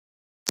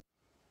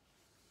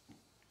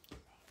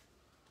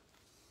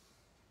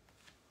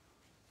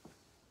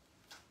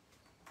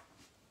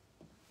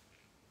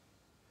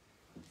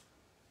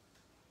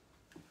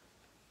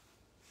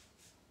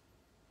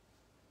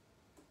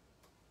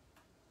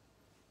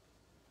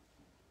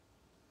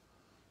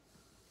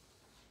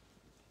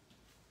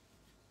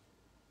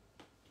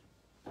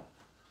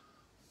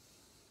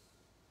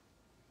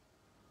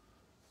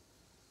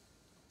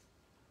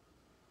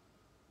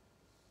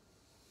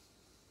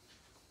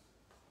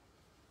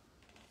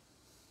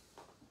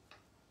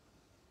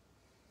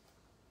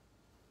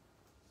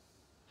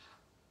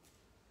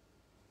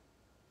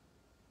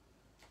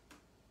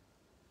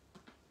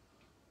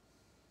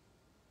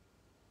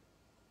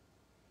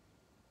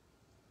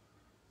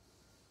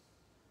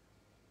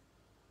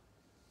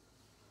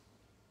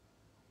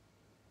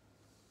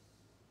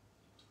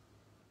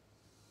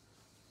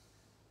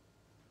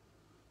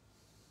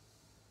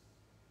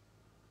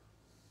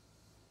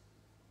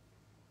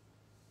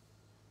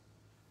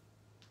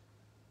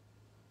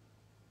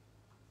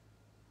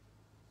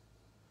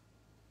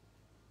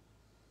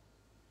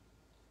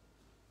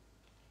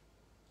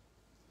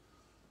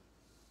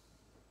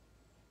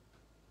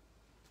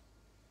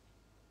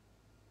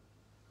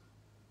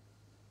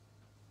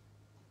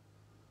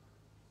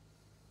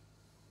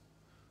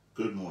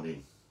Good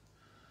morning.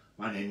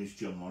 My name is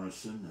John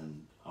Morrison,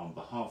 and on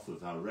behalf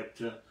of our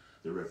rector,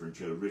 the Reverend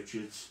Joe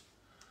Richards,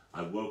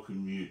 I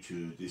welcome you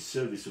to this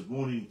service of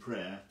morning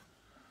prayer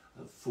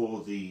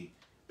for the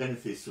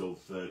benefits of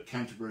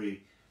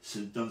Canterbury,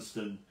 St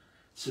Dunstan,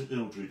 St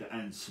Mildred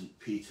and St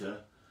Peter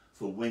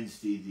for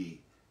Wednesday the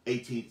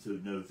 18th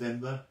of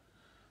November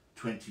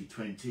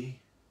 2020.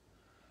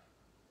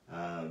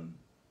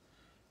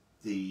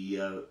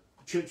 The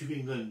Church of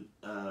England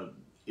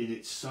in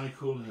its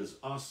cycle has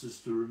asked us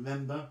to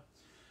remember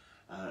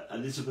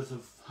Elizabeth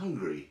of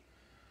Hungary,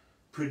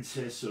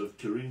 Princess of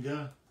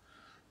Thuringia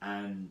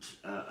and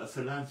a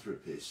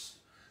philanthropist,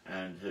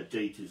 and her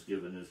date is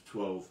given as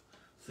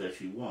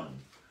 1231.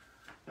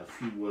 A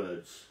few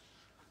words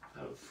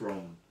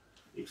from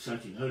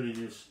Exciting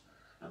Holiness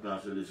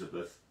about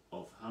Elizabeth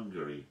of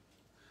Hungary.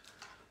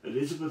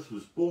 Elizabeth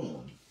was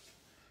born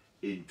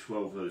in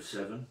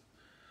 1207,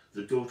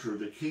 the daughter of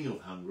the King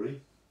of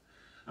Hungary,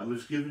 and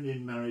was given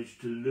in marriage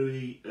to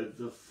Louis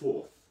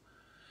IV,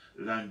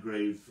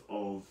 Landgrave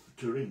of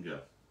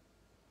Thuringia,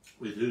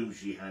 with whom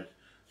she had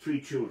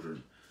 3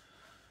 children.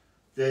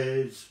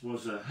 Theirs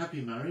was a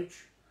happy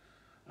marriage,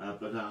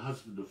 but her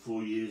husband of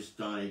 4 years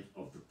died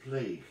of the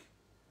plague.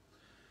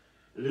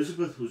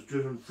 Elizabeth was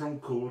driven from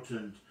court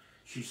and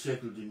she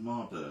settled in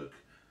Marburg,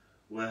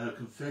 where her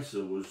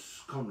confessor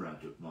was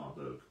Conrad of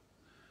Marburg,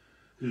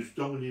 whose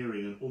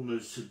domineering and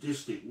almost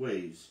sadistic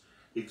ways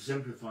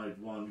exemplified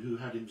one who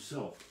had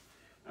himself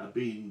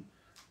been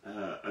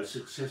a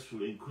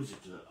successful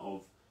inquisitor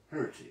of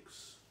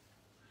heretics.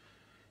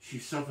 She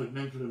suffered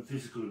mental and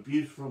physical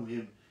abuse from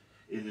him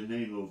in the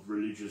name of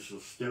religious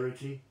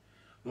austerity,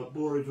 but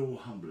bore it all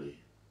humbly.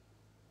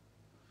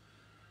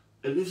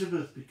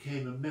 Elizabeth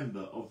became a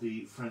member of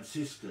the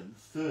Franciscan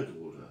Third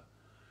Order,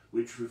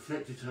 which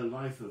reflected her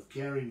life of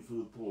caring for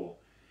the poor,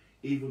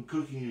 even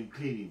cooking and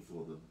cleaning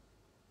for them.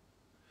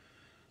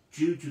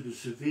 Due to the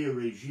severe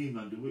regime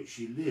under which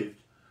she lived,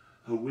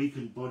 her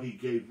weakened body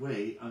gave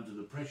way under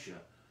the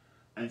pressure,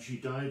 and she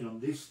died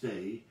on this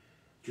day,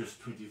 just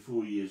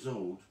 24 years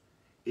old,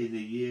 in the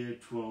year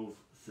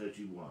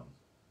 1231.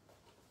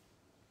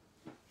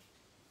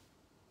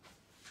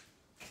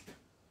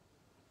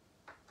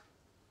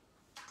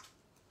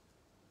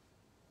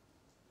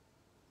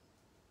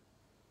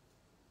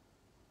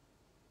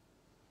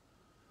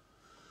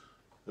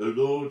 O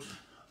Lord,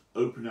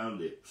 open our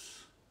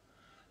lips,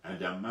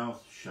 and our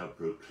mouth shall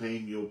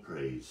proclaim your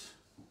praise.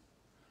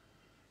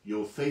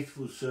 Your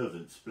faithful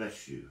servants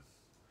bless you.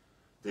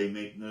 They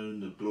make known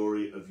the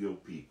glory of your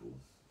people.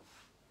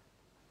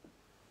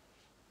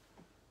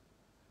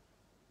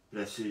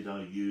 Blessed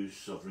are you,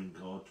 sovereign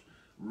God,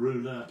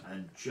 ruler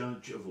and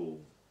judge of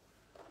all.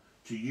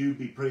 To you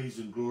be praise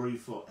and glory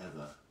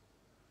forever.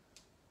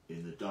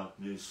 In the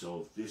darkness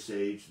of this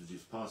age that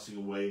is passing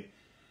away,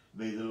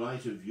 may the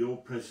light of your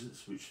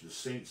presence, which the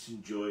saints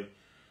enjoy,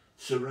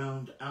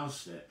 surround our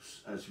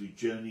steps as we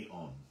journey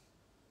on.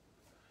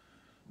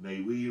 May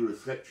we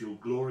reflect your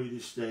glory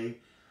this day,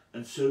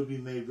 and so be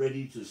made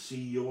ready to see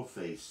your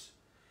face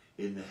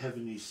in the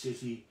heavenly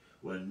city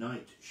where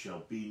night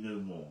shall be no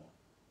more.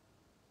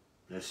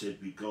 Blessed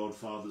be God,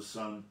 Father,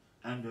 Son,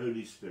 and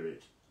Holy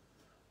Spirit.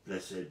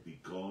 Blessed be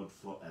God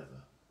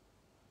forever.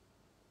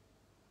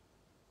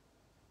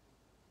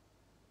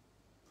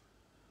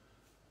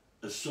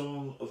 A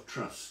song of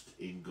trust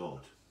in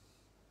God.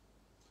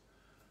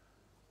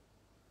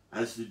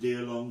 As the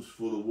deer longs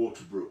for the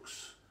water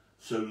brooks,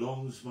 so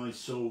longs my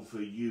soul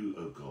for you,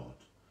 O God.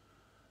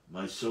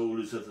 My soul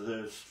is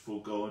athirst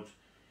for God,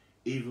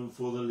 even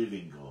for the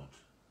living God.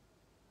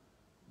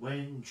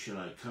 When shall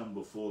I come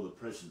before the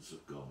presence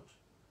of God?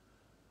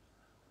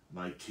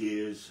 My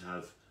tears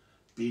have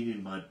been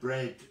in my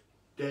bread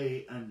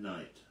day and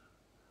night,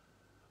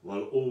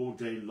 while all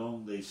day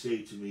long they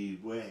say to me,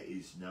 where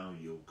is now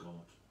your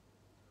God?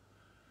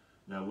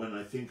 Now when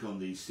I think on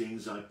these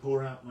things, I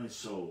pour out my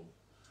soul,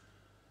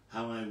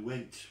 how I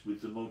went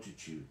with the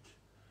multitude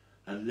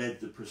and led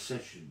the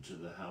procession to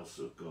the house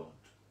of God,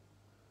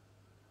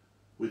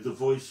 with the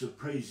voice of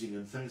praising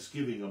and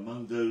thanksgiving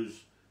among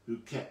those who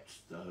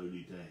kept the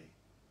holy day.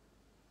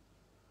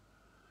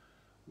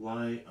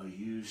 Why are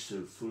you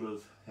so full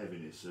of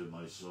heaviness, O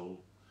my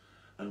soul,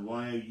 and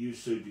why are you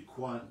so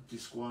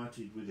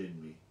disquieted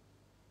within me?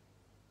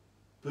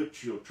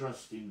 Put your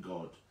trust in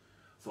God,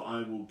 for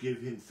I will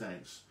give him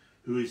thanks,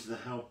 who is the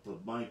help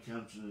of my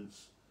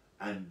countenance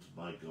and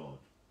my God.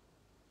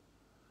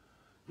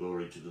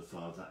 Glory to the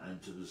Father,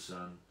 and to the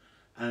Son,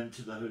 and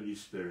to the Holy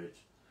Spirit,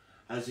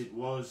 as it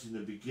was in the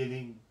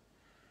beginning,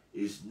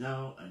 is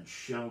now, and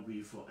shall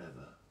be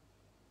forever.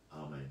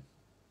 Amen.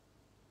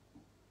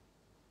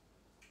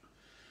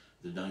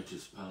 The night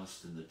has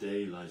passed, and the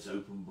day lies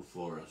open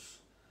before us.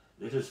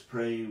 Let us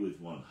pray with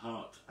one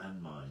heart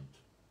and mind.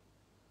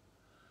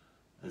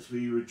 As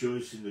we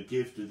rejoice in the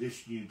gift of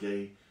this new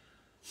day,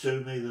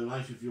 so may the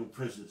light of your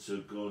presence, O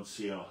God,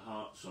 see our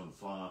hearts on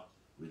fire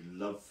with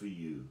love for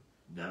you,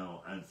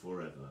 now and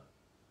forever.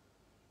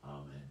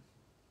 Amen.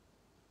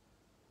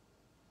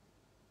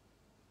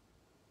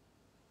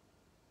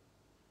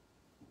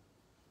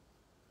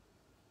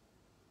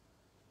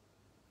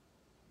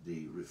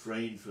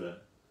 refrain for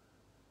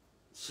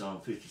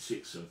Psalm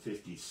 56 and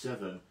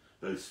 57,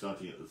 both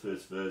starting at the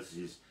first verse,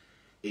 is,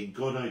 "In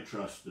God I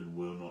trust and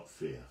will not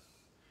fear.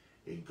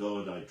 In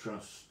God I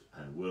trust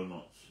and will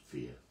not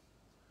fear.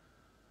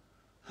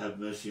 Have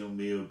mercy on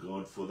me, O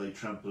God, for they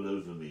trample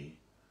over me.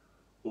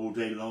 All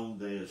day long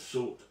they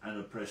assault and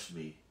oppress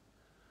me.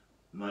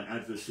 My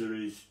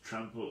adversaries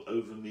trample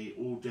over me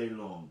all day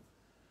long.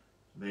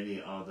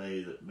 Many are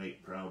they that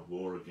make proud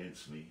war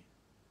against me.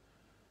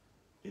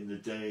 In the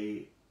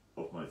day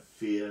of my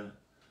fear,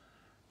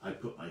 I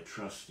put my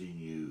trust in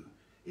you,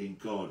 in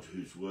God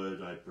whose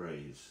word I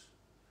praise.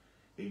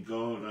 In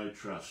God I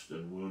trust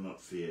and will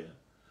not fear,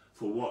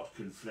 for what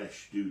can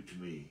flesh do to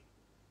me?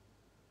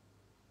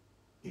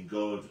 In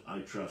God I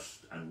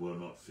trust and will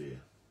not fear.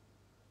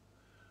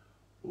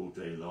 All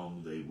day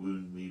long they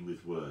wound me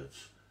with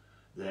words.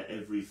 Their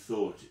every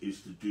thought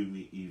is to do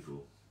me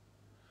evil.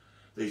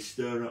 They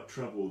stir up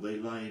trouble, they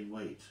lie in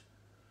wait.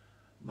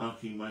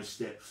 Marking my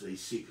steps, they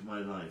seek my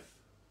life.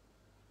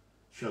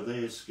 Shall they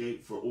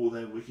escape for all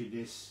their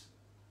wickedness?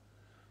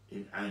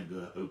 In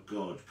anger, O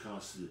God,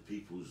 cast the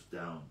peoples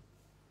down.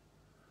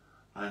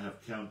 I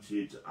have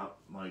counted up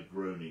my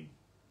groaning.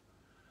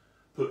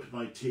 Put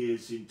my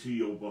tears into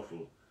your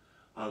bottle.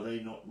 Are they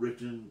not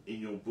written in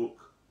your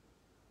book?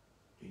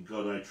 In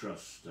God I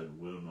trust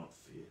and will not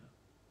fear.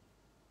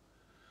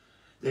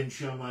 Then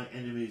shall my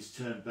enemies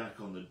turn back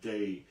on the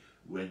day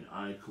when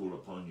I call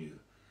upon you.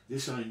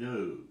 This I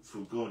know, for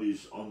God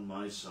is on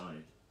my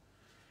side.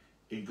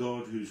 In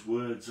God whose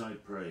words I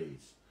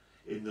praise,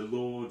 in the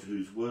Lord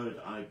whose word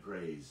I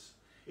praise.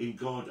 In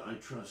God I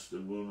trust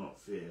and will not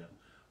fear.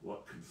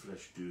 What can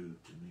flesh do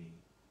to me?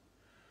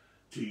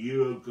 To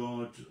you, O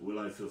God, will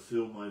I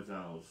fulfill my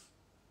vows.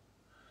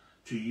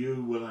 To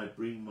you will I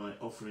bring my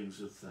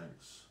offerings of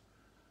thanks.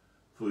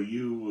 For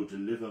you will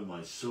deliver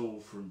my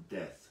soul from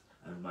death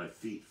and my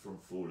feet from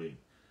falling,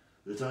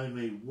 that I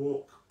may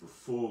walk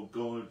before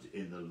God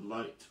in the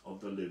light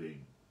of the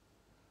living.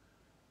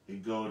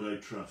 In God I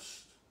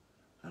trust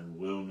and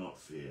will not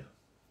fear.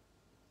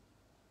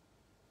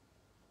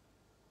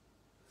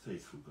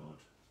 Faithful God,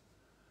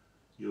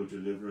 your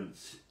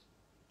deliverance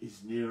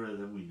is nearer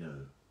than we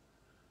know.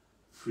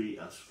 Free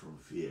us from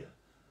fear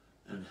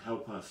and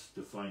help us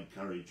to find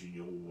courage in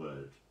your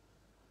word.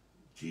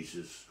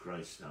 Jesus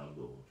Christ our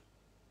Lord.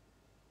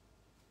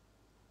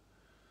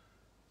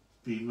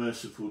 Be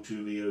merciful to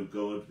me, O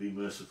God, be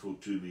merciful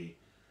to me,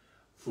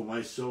 for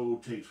my soul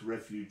takes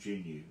refuge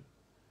in you.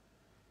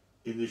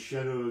 In the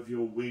shadow of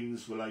your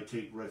wings will I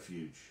take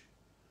refuge,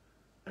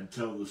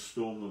 until the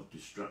storm of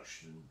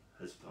destruction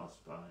has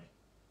passed by.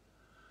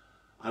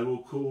 I will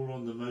call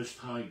on the Most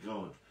High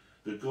God,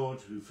 the God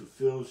who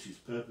fulfills his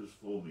purpose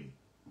for me.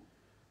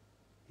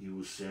 He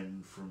will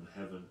send from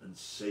heaven and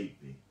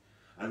save me,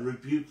 and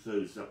rebuke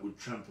those that would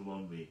trample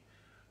on me.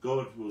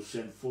 God will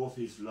send forth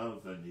his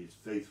love and his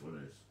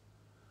faithfulness.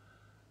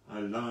 I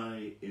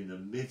lie in the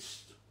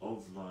midst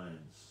of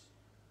lions,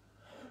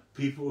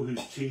 people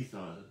whose teeth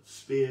are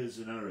spears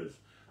and arrows,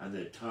 and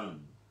their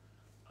tongue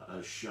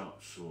a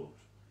sharp sword.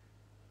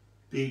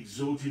 Be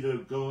exalted, O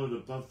God,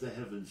 above the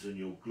heavens, and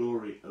your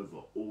glory over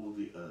all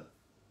the earth.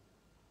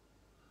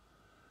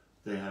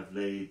 They have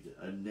laid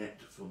a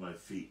net for my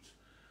feet.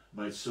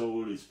 My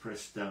soul is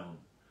pressed down.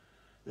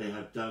 They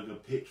have dug a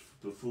pit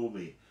before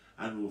me,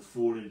 and will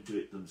fall into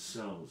it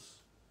themselves.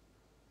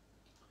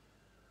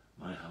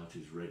 My heart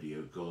is ready,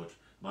 O God,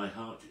 my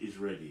heart is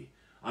ready.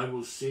 I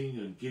will sing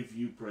and give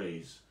you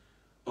praise.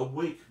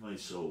 Awake, my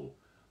soul,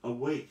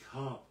 awake,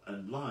 harp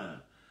and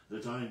lyre,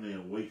 that I may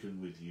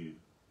awaken with you.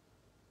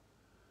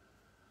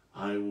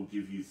 I will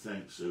give you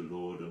thanks, O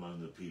Lord,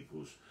 among the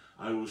peoples.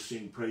 I will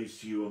sing praise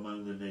to you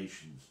among the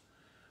nations.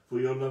 For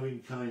your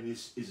loving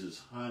kindness is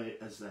as high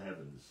as the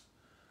heavens,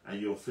 and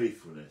your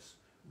faithfulness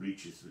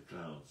reaches the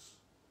clouds.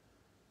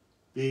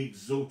 Be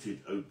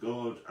exalted, O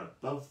God,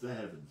 above the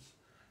heavens,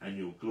 and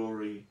your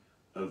glory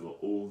over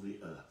all the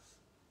earth.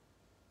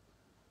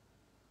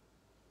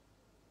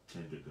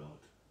 Tender God,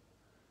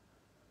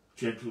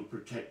 gentle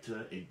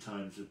protector in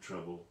times of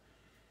trouble,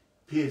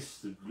 pierce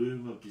the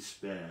gloom of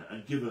despair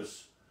and give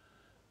us,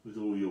 with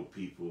all your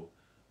people,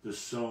 the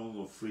song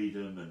of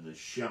freedom and the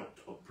shout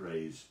of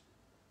praise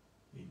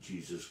in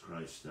Jesus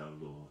Christ our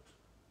Lord.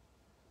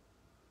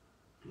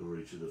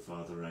 Glory to the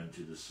Father and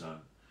to the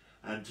Son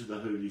and to the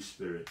Holy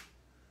Spirit,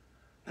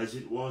 as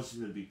it was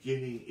in the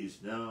beginning, is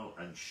now,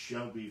 and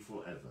shall be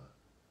forever.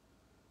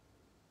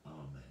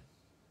 Amen.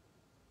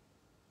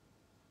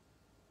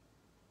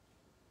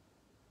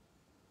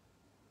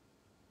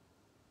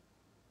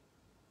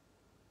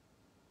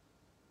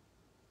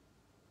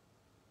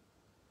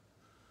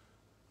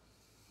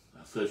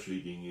 Our first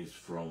reading is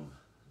from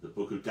the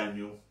book of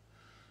Daniel,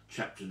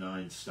 chapter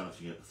 9,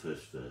 starting at the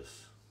first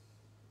verse.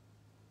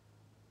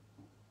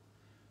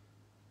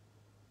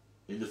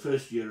 In the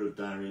first year of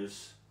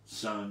Darius,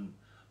 son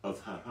of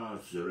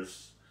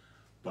Ahasuerus,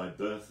 by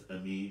birth a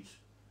Mede,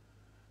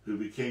 who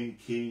became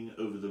king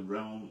over the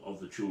realm of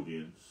the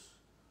Chaldeans.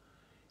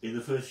 In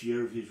the first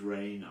year of his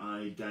reign,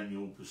 I,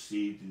 Daniel,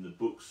 perceived in the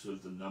books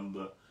of the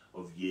number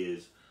of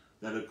years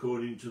that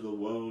according to the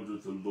word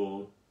of the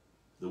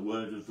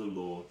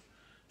Lord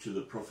to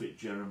the prophet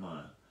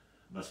Jeremiah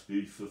must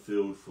be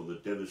fulfilled for the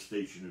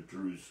devastation of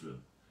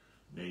Jerusalem,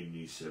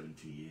 namely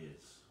 70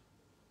 years.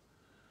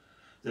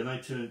 Then I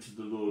turned to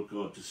the Lord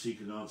God to seek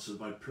an answer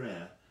by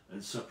prayer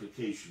and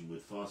supplication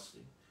with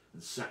fasting,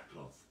 and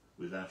sackcloth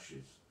with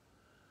ashes.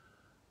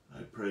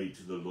 I prayed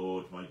to the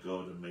Lord my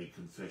God and made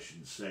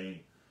confession, saying,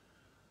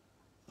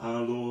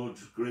 Our Lord,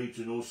 great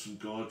and awesome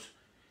God,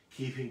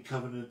 keeping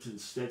covenant and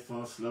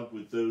steadfast love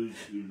with those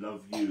who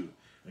love you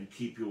and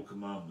keep your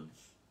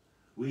commandments.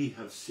 We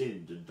have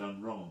sinned and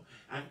done wrong,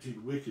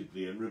 acted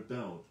wickedly and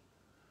rebelled,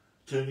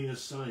 turning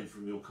aside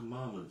from your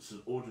commandments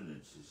and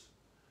ordinances.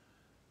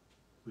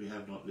 We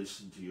have not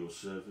listened to your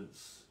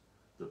servants,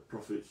 the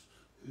prophets,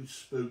 who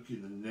spoke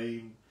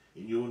in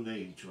your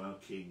name to our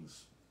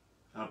kings,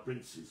 our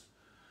princes,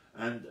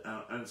 and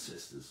our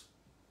ancestors,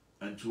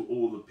 and to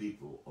all the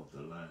people of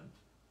the land.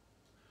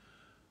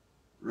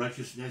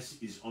 Righteousness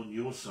is on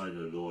your side,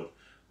 O Lord,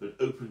 but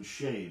open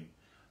shame,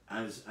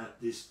 as at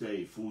this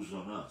day, falls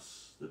on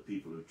us, the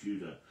people of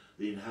Judah,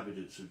 the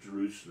inhabitants of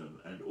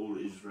Jerusalem, and all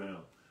Israel,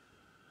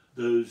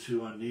 those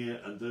who are near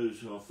and those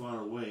who are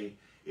far away,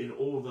 in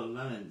all the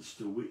lands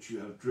to which you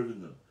have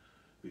driven them,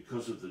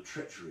 because of the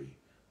treachery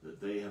that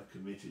they have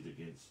committed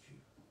against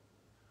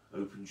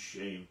you. Open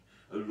shame,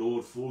 O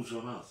Lord, falls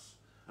on us,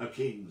 our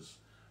kings,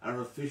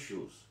 our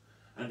officials,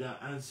 and our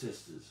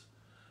ancestors,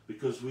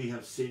 because we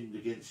have sinned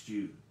against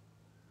you.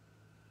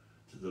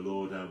 To the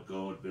Lord our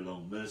God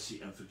belong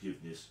mercy and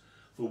forgiveness,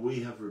 for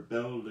we have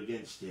rebelled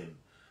against him,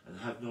 and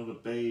have not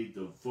obeyed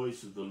the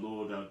voice of the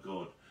Lord our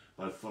God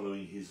by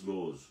following his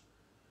laws,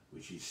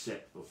 which he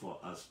set before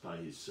us by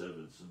his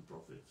servants and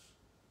prophets.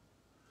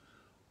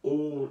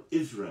 All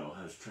Israel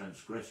has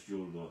transgressed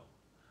your law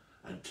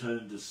and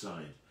turned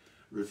aside,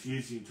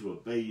 refusing to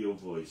obey your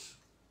voice.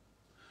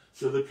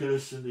 So the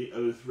curse and the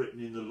oath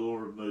written in the law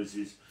of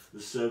Moses,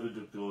 the servant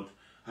of God,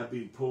 have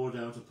been poured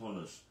out upon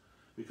us,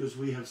 because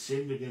we have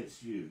sinned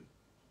against you.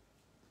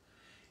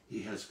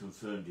 He has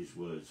confirmed his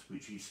words,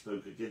 which he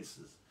spoke against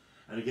us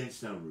and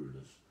against our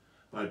rulers,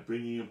 by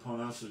bringing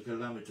upon us a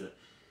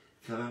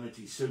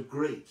calamity so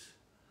great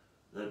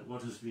that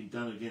what has been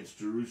done against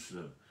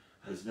Jerusalem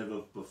has never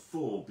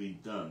before been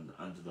done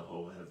under the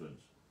whole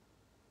heavens.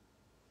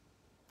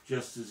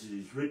 Just as it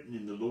is written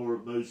in the law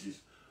of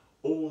Moses,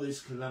 all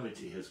this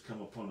calamity has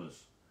come upon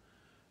us.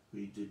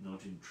 We did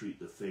not entreat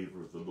the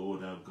favour of the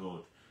Lord our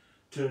God,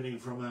 turning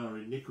from our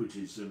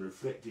iniquities and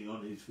reflecting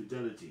on his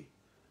fidelity.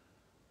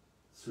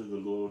 So the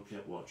Lord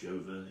kept watch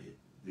over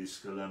this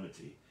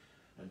calamity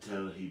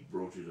until he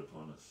brought it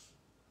upon us.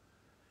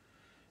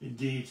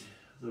 Indeed,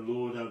 the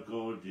Lord our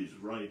God is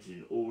right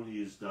in all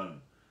he has done,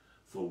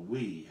 for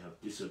we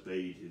have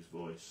disobeyed his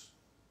voice.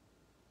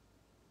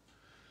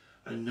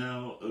 And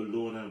now, O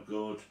Lord our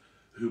God,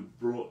 who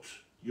brought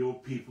your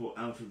people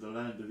out of the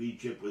land of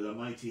Egypt with a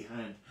mighty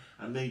hand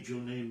and made your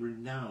name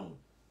renowned,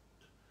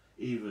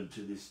 even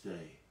to this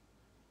day,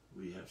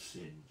 we have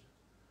sinned,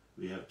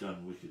 we have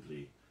done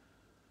wickedly.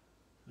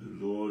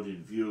 O Lord,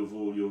 in view of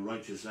all your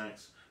righteous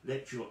acts,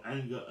 let your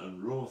anger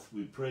and wrath,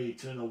 we pray,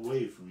 turn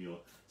away from your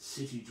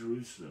city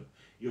Jerusalem,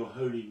 your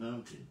holy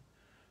mountain,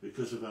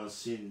 because of our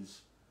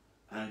sins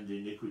and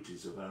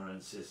iniquities of our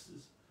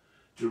ancestors.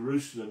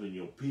 Jerusalem and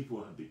your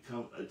people have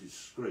become a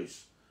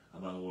disgrace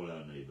among all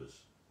our neighbours.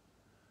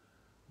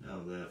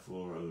 Now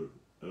therefore,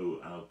 O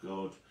our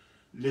God,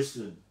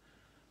 listen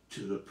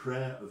to the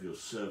prayer of your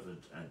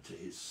servant and to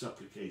his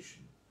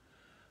supplication.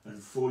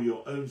 And for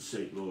your own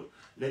sake, Lord,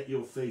 let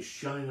your face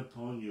shine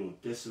upon your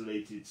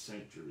desolated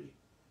sanctuary.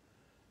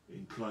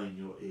 Incline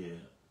your ear,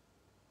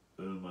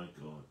 O my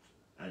God,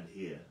 and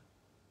hear.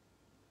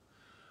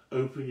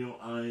 Open your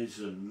eyes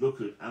and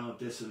look at our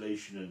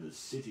desolation and the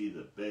city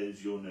that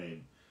bears your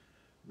name.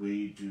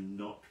 We do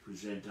not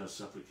present our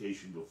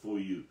supplication before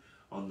you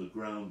on the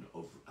ground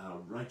of our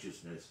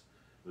righteousness,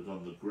 but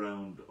on the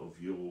ground of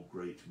your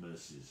great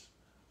mercies.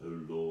 O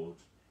Lord,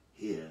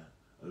 hear.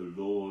 O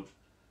Lord,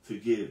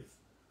 forgive.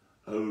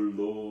 O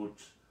Lord,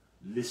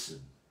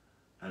 listen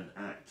and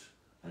act,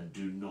 and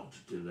do not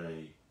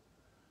delay.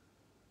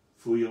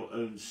 For your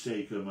own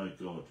sake, O my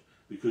God,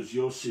 because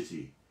your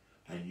city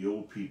and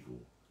your people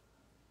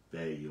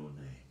bear your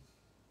name.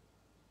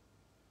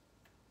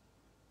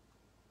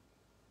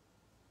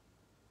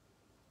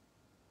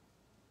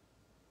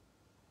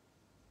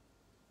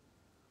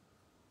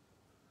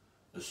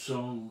 A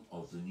song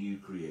of the new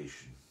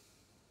creation.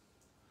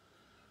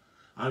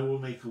 I will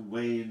make a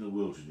way in the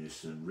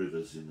wilderness and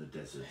rivers in the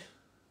desert.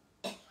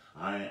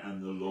 I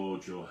am the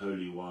Lord your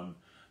Holy One,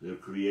 the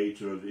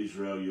Creator of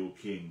Israel your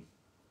King.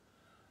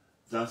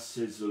 Thus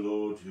says the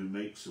Lord, who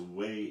makes a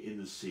way in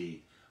the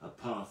sea, a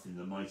path in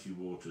the mighty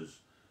waters.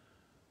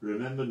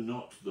 Remember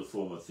not the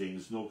former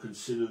things, nor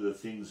consider the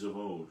things of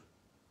old.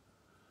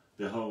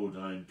 Behold,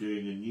 I am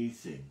doing a new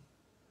thing.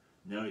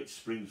 Now it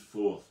springs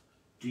forth.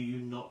 Do you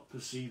not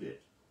perceive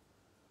it?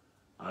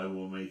 I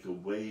will make a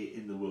way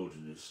in the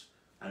wilderness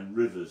and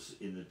rivers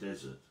in the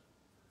desert,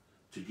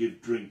 to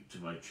give drink to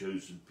my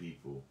chosen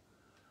people,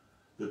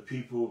 the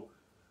people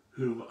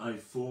whom I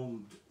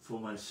formed for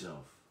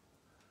myself,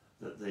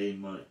 that they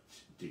might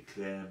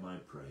declare my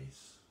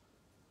praise.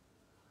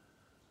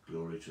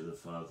 Glory to the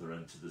Father,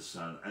 and to the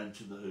Son, and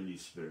to the Holy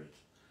Spirit,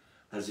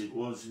 as it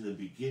was in the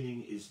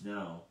beginning, is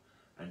now,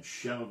 and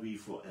shall be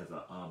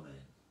forever.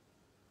 Amen.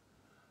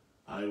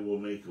 I will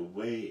make a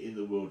way in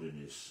the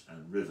wilderness,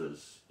 and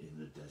rivers in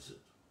the desert.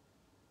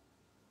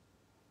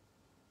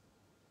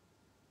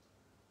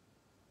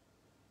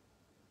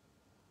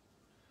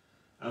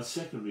 Our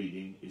second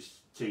reading is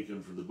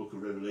taken from the book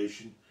of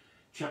Revelation,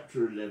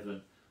 chapter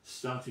 11,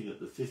 starting at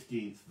the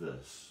 15th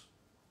verse.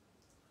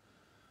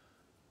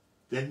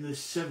 Then the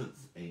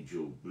seventh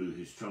angel blew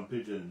his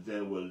trumpet, and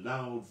there were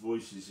loud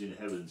voices in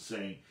heaven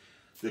saying,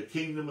 "The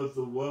kingdom of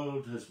the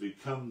world has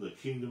become the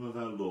kingdom of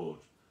our Lord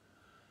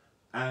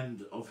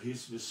and of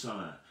his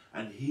Messiah,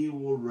 and he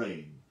will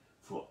reign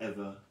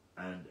forever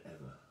and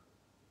ever."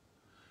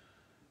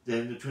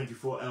 Then the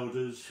 24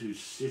 elders who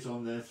sit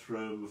on their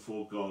throne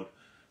before God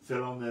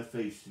fell on their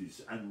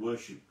faces and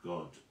worshipped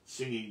God,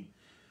 singing,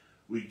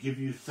 "We give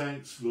you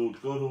thanks,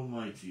 Lord God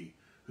Almighty,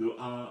 who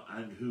are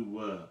and who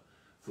were,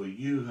 for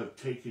you have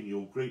taken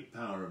your great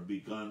power and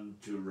begun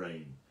to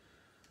reign.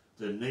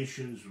 The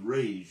nations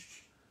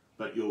raged,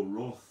 but your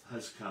wrath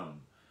has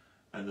come,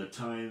 and the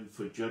time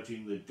for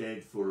judging the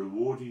dead, for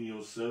rewarding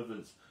your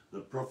servants,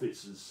 the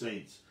prophets and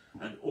saints,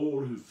 and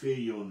all who fear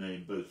your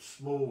name, both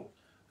small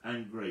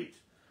and great,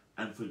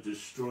 and for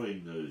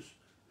destroying those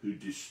who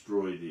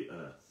destroy the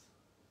earth."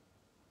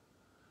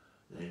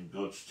 Then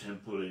God's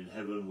temple in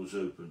heaven was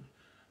opened,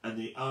 and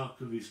the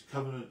ark of his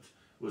covenant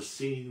was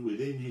seen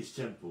within his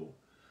temple,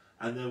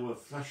 and there were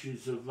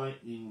flashes of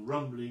lightning,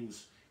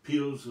 rumblings,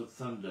 peals of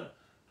thunder,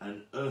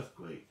 an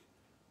earthquake,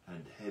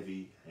 and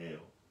heavy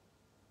hail.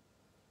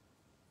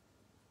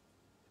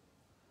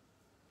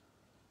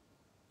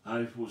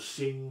 I will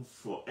sing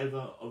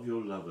forever of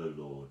your love, O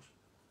Lord.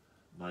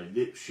 My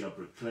lips shall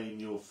proclaim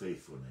your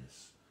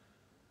faithfulness.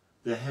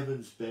 The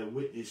heavens bear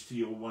witness to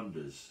your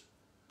wonders.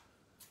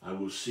 I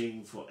will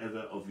sing forever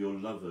of your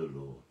love, O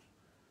Lord.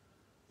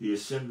 The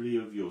assembly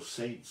of your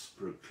saints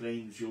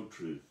proclaims your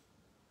truth.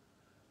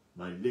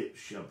 My lips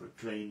shall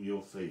proclaim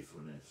your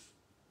faithfulness.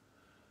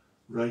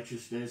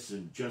 Righteousness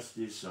and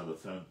justice are the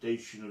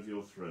foundation of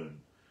your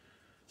throne.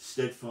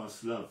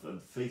 Steadfast love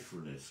and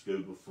faithfulness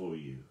go before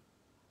you.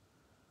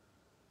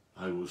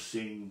 I will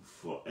sing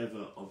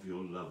forever of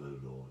your love,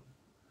 O Lord.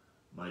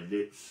 My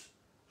lips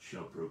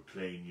shall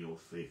proclaim your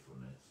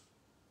faithfulness.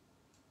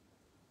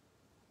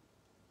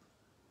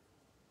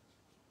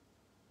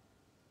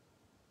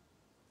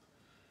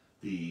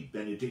 The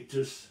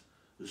Benedictus,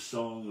 the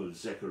song of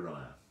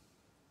Zechariah.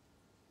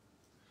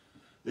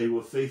 They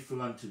were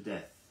faithful unto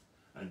death,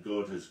 and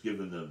God has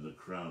given them the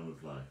crown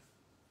of life.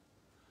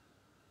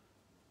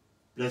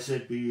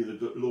 Blessed be the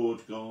good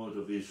Lord God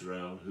of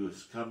Israel, who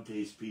has come to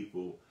his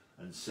people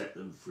and set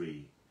them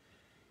free.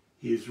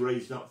 He has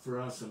raised up for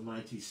us a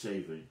mighty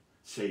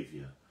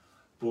Saviour,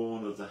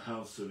 born of the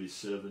house of his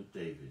servant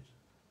David.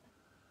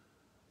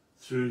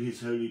 Through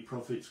his holy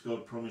prophets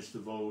God promised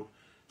of old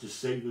to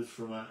save us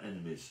from our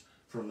enemies,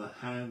 from the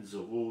hands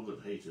of all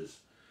that hate us,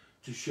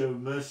 to show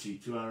mercy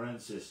to our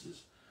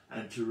ancestors,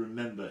 and to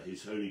remember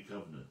his holy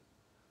covenant.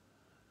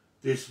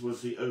 This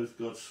was the oath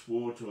God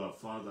swore to our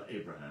father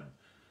Abraham,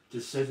 to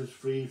set us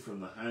free from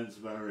the hands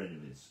of our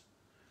enemies,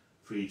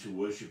 free to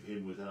worship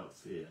him without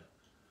fear,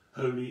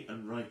 holy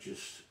and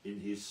righteous in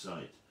his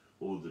sight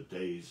all the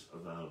days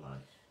of our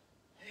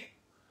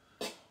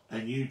life.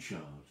 And you,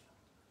 child,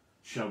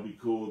 shall be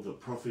called the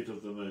prophet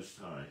of the Most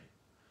High,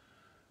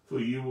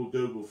 for you will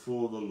go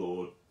before the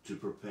Lord to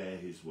prepare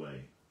his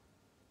way,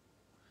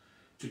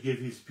 to give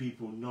his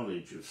people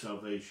knowledge of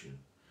salvation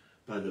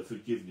by the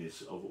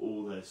forgiveness of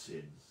all their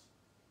sins.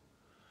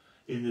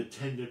 In the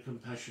tender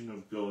compassion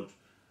of God,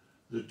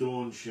 the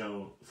dawn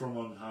from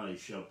on high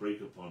shall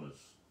break upon us,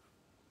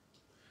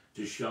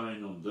 to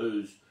shine on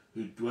those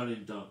who dwell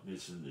in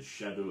darkness and the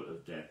shadow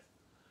of death,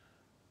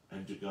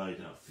 and to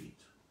guide our feet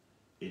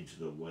into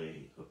the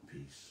way of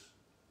peace.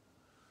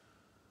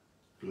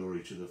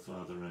 Glory to the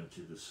Father, and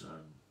to the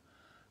Son,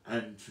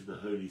 and to the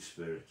Holy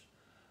Spirit,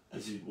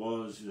 as it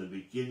was in the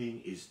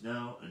beginning, is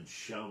now, and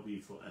shall be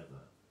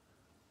forever.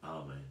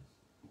 Amen.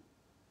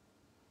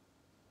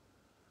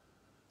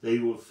 They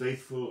were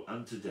faithful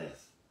unto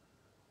death,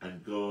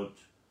 and God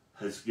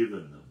has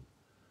given them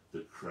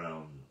the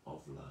crown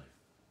of life.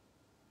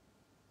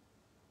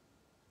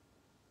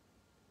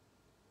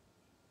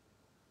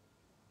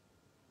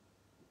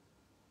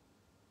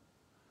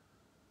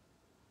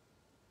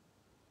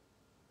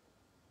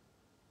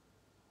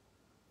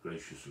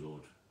 Gracious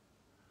Lord,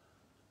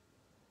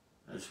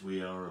 as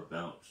we are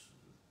about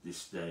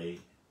this day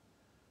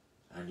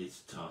and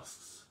its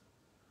tasks,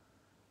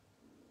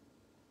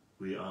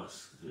 we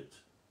ask that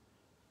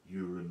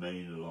you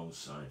remain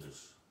alongside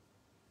us.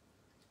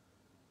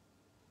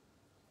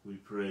 We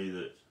pray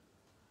that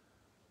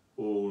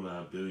all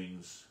our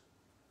doings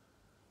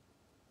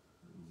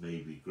may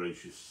be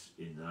gracious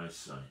in thy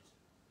sight,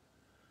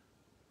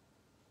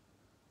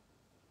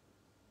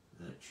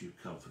 that you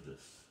comfort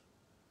us,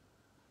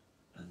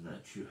 and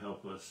that you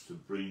help us to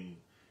bring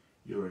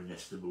your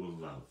inestimable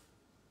love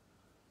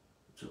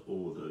to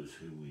all those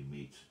whom we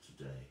meet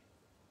today,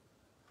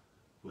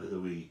 whether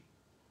we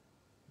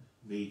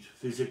meet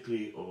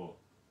physically or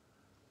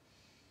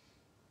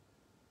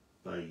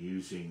by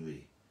using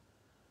the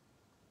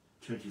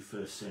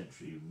 21st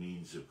century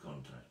means of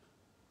contact.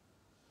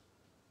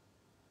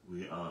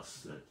 We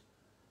ask that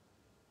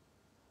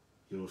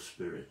your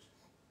Spirit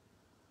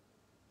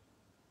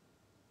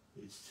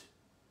is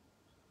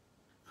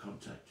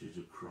contacted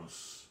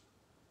across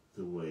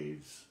the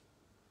waves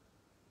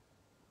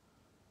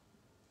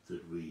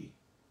that we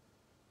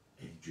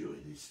enjoy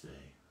this day.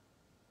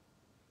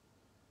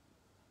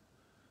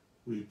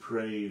 We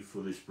pray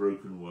for this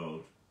broken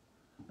world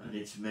and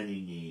its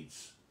many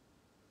needs,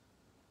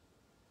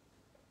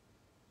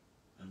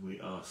 and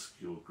we ask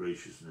your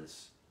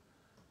graciousness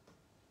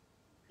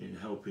in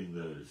helping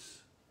those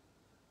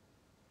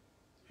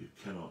who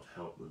cannot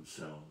help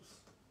themselves.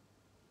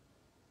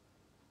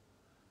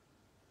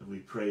 And we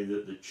pray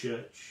that the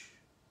Church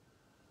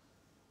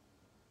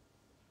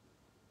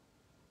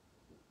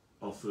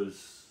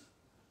offers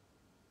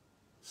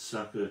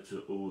succour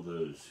to all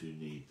those who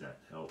need that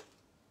help,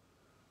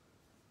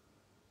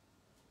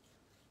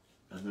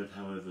 and that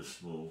however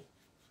small,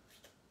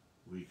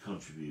 we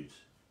contribute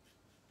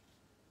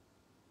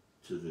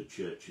to the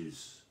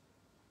Church's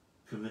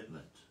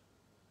commitment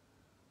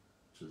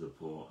to the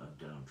poor and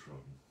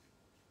downtrodden.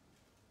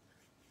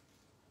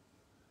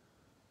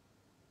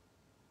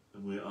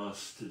 And we're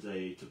asked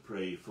today to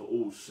pray for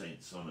all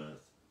saints on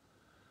earth,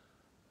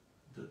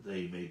 that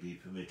they may be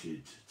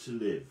permitted to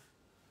live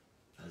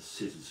as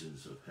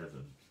citizens of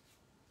heaven.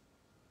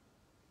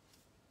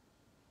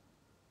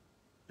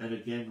 And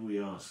again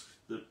we ask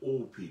that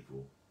all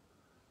people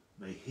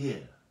may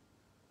hear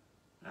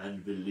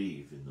and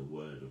believe in the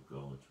Word of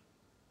God.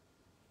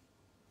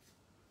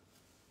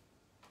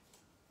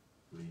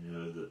 We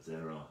know that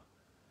there are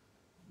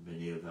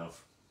many of our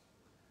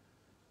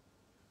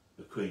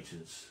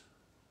acquaintance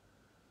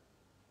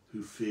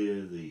who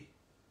fear the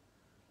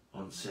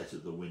onset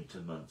of the winter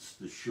months,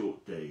 the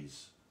short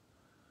days,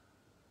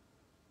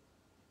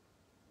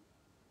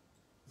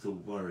 the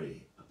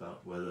worry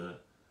about whether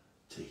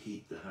to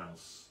heat the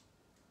house,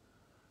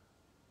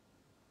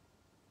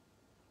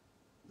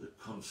 the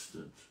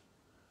constant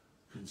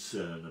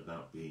concern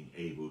about being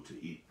able to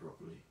eat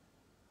properly.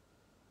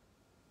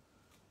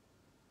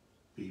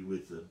 Be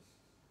with them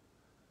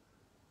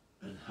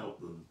and help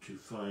them to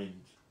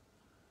find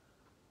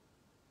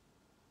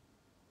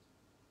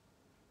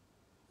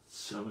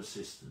some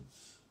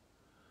assistance,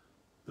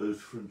 both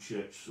from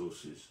church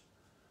sources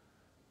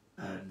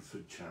and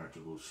from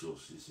charitable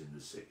sources in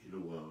the secular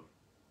world.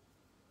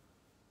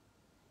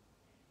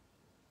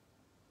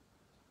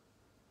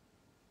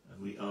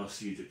 And we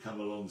ask you to come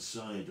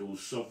alongside all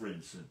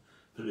sovereigns and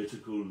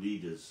political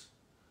leaders,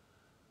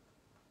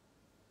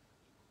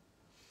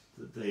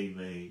 that they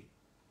may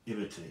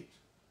imitate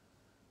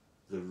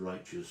the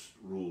righteous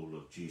rule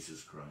of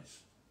Jesus Christ.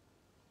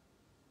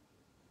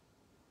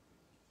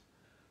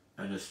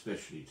 And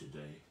especially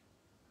today,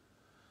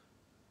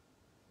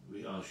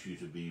 we ask you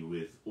to be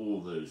with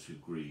all those who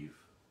grieve,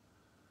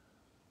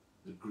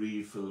 that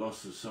grieve for the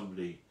loss of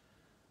somebody,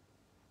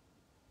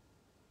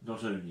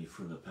 not only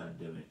from the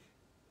pandemic,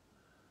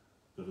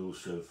 but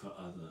also for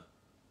other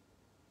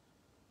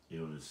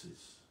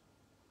illnesses.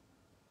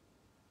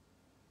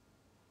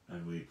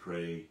 And we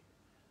pray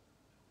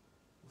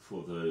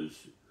for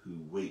those who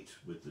wait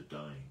with the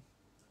dying,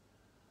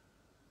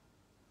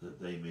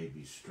 that they may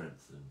be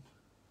strengthened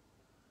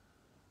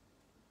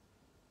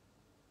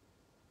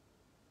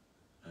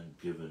and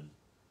given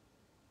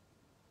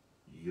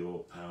your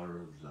power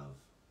of love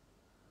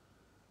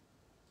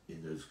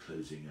in those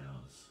closing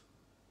hours.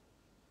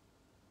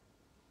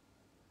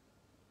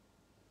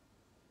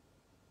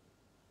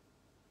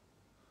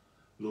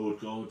 Lord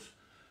God,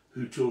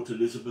 who taught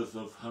Elizabeth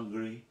of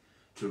Hungary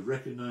to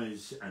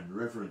recognize and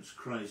reverence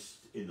Christ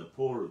in the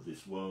poor of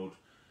this world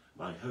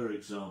by her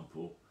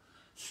example,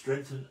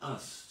 strengthen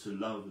us to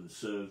love and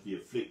serve the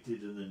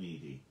afflicted and the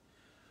needy,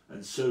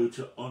 and so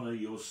to honour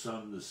your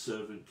Son, the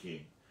servant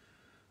King,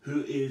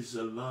 who is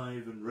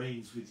alive and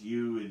reigns with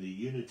you in the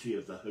unity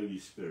of the Holy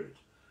Spirit,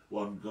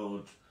 one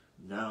God,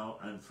 now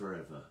and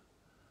forever.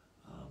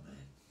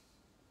 Amen.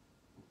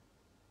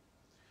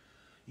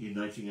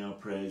 Uniting our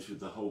prayers with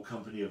the whole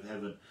company of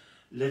heaven,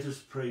 let us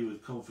pray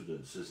with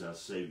confidence as our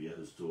Saviour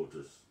has taught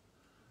us.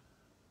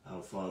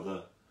 Our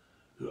Father,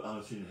 who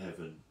art in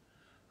heaven,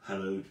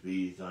 hallowed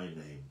be thy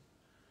name.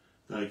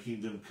 Thy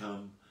kingdom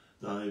come,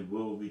 thy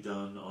will be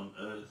done on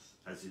earth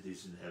as it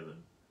is in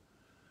heaven.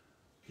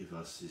 Give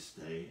us this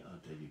day our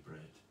daily bread,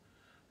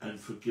 and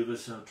forgive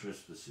us our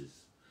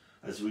trespasses,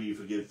 as we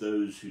forgive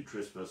those who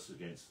trespass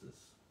against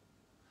us.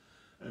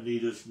 And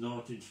lead us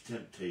not into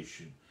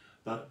temptation,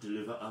 but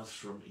deliver us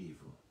from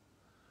evil.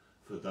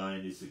 For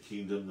thine is the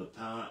kingdom, the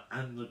power,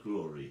 and the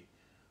glory,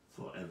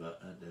 for ever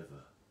and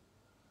ever.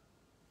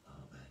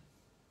 Amen.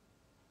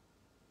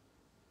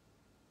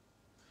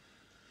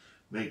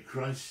 May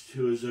Christ,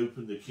 who has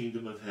opened the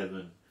kingdom of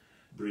heaven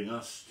bring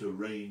us to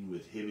reign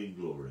with him in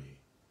glory.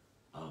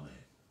 Amen.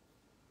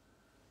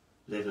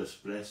 Let us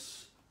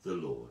bless the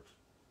Lord.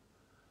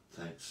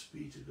 Thanks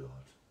be to God.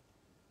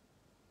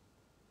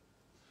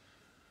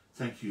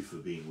 Thank you for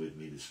being with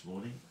me this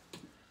morning.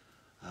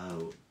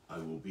 I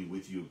will be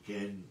with you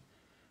again,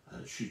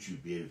 should you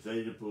be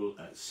available,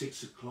 at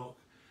 6 o'clock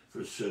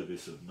for a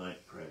service of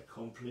night prayer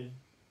compline.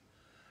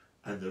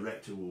 And the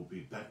rector will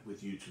be back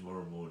with you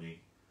tomorrow morning,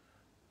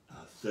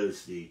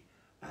 Thursday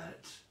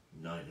at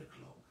 9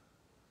 o'clock.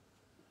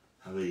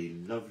 Have a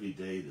lovely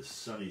day. The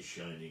sun is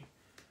shining,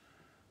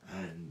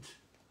 and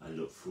I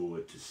look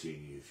forward to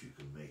seeing you if you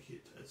can make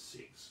it at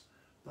 6.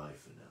 Bye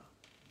for now.